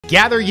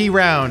Gather ye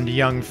round,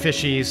 young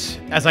fishies,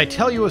 as I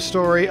tell you a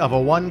story of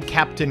a one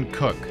Captain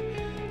Cook.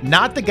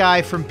 Not the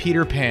guy from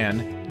Peter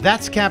Pan,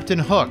 that's Captain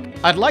Hook.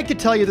 I'd like to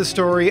tell you the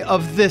story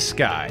of this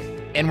guy.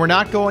 And we're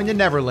not going to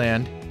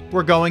Neverland,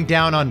 we're going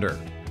down under.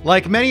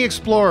 Like many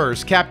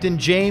explorers, Captain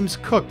James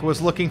Cook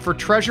was looking for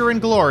treasure and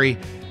glory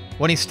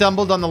when he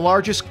stumbled on the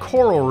largest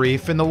coral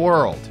reef in the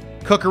world.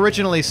 Cook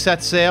originally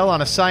set sail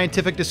on a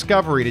scientific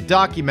discovery to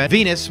document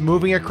Venus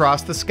moving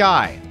across the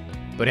sky.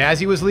 But as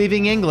he was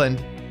leaving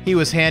England, he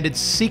was handed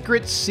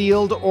secret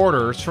sealed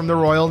orders from the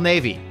Royal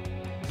Navy.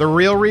 The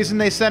real reason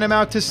they sent him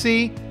out to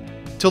sea?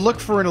 To look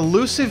for an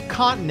elusive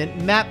continent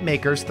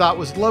mapmakers thought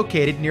was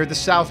located near the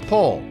South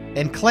Pole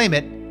and claim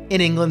it in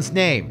England's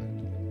name.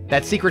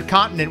 That secret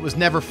continent was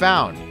never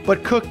found,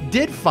 but Cook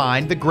did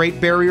find the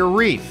Great Barrier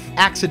Reef,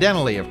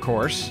 accidentally of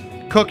course.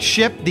 Cook's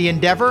ship, the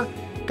Endeavour,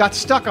 got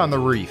stuck on the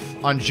reef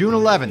on June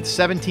 11,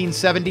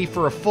 1770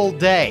 for a full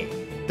day.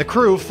 The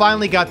crew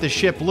finally got the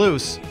ship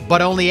loose,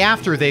 but only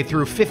after they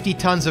threw 50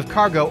 tons of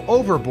cargo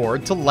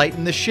overboard to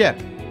lighten the ship.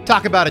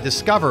 Talk about a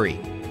discovery.